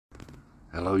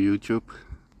Hello YouTube.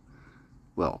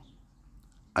 Well,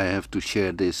 I have to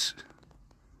share this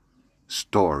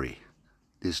story,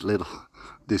 this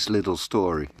little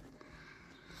story.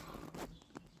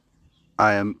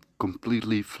 I am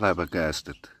completely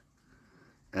flabbergasted.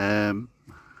 Um,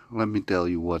 Let me tell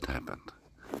you what happened.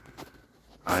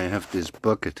 I have this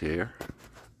bucket here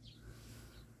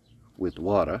with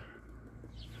water,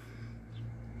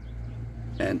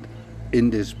 and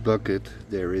in this bucket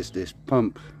there is this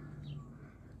pump.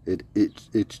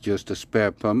 It's just a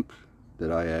spare pump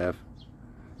that I have.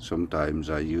 Sometimes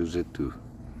I use it to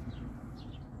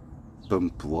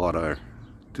pump water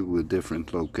to a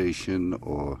different location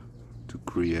or to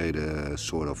create a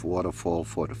sort of waterfall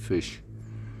for the fish.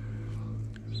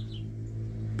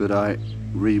 But I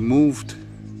removed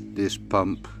this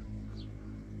pump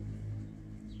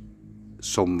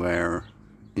somewhere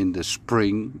in the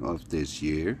spring of this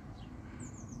year,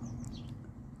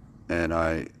 and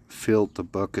I filled the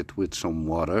bucket with some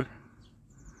water,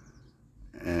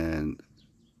 and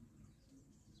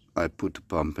I put the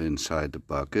pump inside the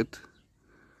bucket,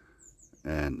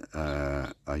 and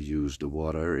I use the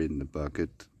water in the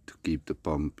bucket to keep the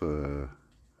pump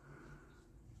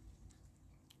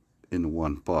in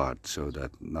one part so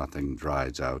that nothing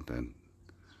dries out and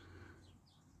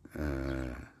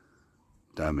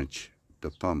damage the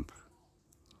pump.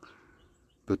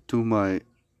 But to my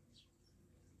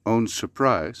own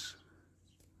surprise,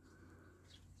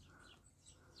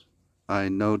 I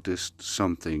noticed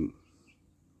something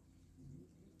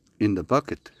in the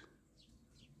bucket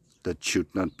that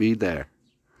should not be there.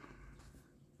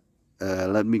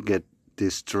 Let me get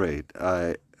this straight.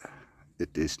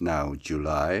 It is now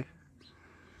July,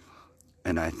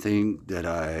 and I think that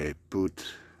I put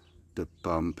the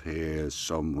pump here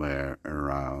somewhere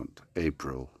around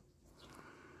April.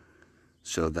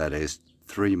 So that is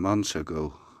 3 months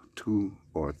ago, 2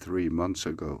 or 3 months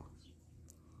ago.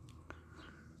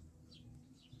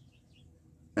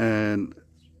 And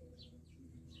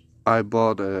I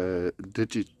bought a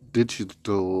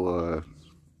digital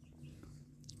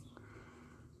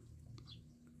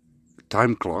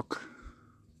time clock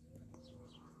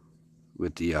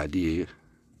with the idea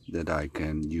that I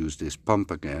can use this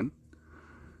pump again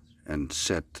and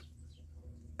set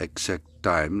exact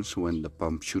times when the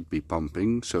pump should be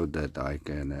pumping, so that I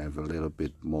can have a little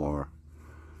bit more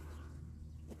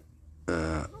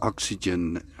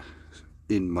oxygen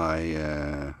in my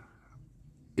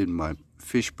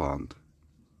fish pond.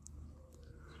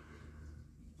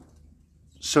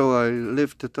 So I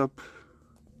lifted up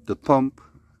the pump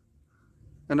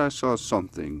and I saw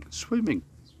something swimming,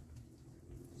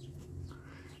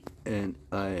 and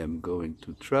I am going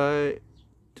to try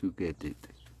to get it.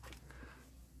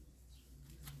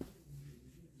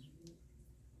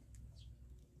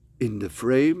 In the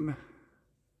frame,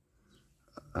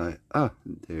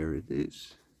 there it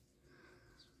is.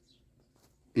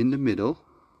 In the middle,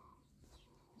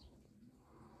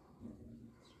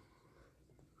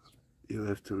 you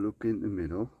have to look in the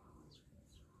middle.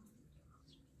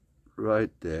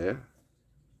 Right there,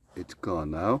 it's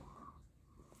gone now.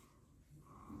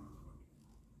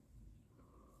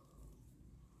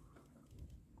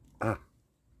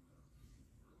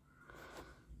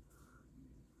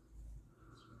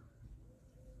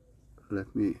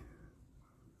 Let me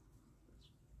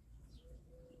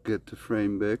get the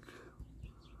frame back.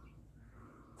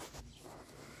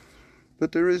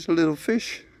 But there is a little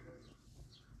fish.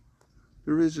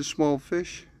 There is a small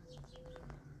fish.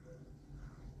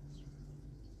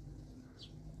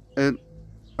 And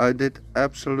I did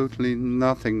absolutely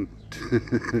nothing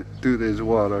to this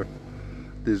water,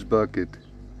 this bucket.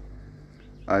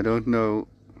 I don't know,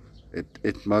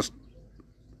 it must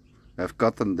have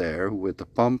gotten there with the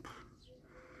pump.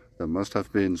 There must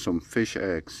have been some fish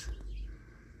eggs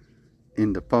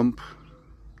in the pump,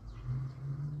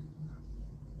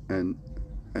 and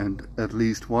at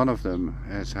least one of them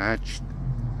has hatched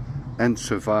and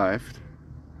survived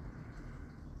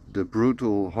the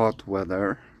brutal hot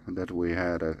weather that we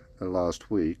had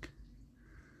last week.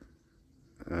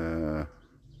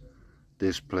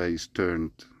 This place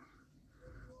turned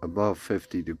above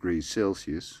 50 degrees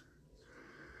Celsius.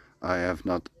 I have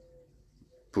not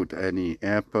put any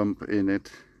air pump in it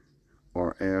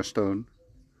or air stone.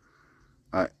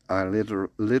 I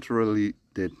literally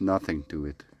did nothing to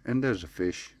it. And there's a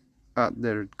fish.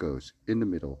 There it goes, in the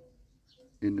middle.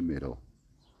 In the middle.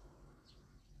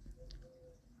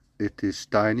 It is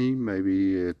tiny,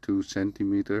 maybe 2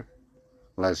 centimeters,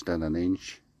 less than an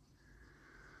inch.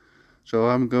 So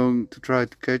I'm going to try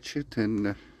to catch it,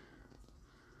 and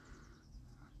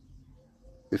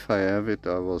if I have it,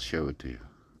 I will show it to you.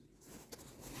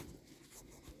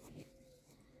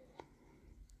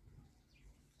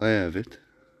 I have it.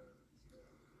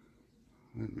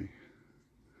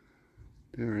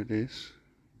 There it is.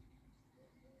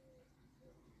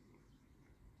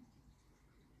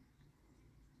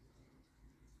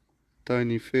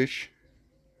 Tiny fish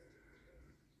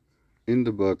in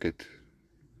the bucket.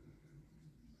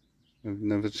 I've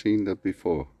never seen that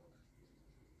before.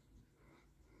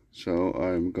 So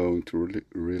I'm going to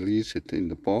release it in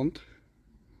the pond,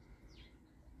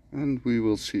 and we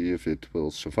will see if it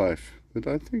will survive. But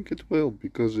I think it will,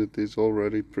 because it is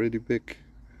already pretty big.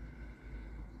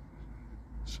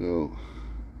 So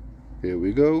here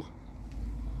we go.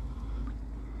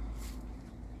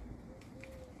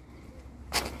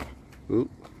 Ooh,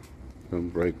 don't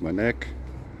break my neck.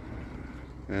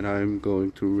 And I'm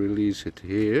going to release it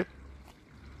here,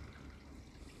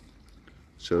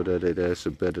 so that it has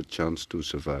a better chance to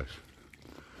survive.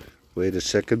 Wait a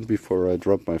second before I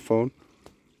drop my phone.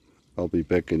 I'll be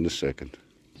back in a second.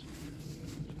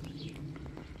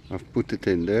 I've put it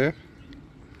in there.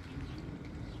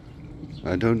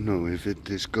 I don't know if it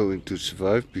is going to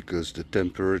survive, because the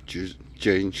temperature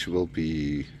change will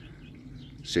be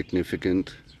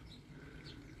significant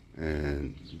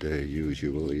and they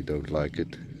usually don't like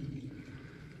it.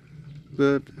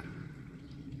 But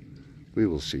we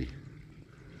will see.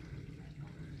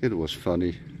 It was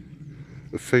funny.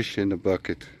 A fish in a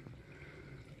bucket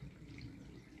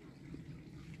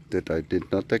that I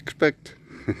did not expect.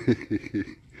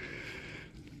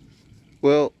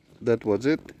 Well, that was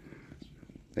it.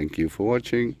 Thank you for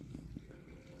watching.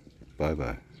 Bye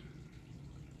bye.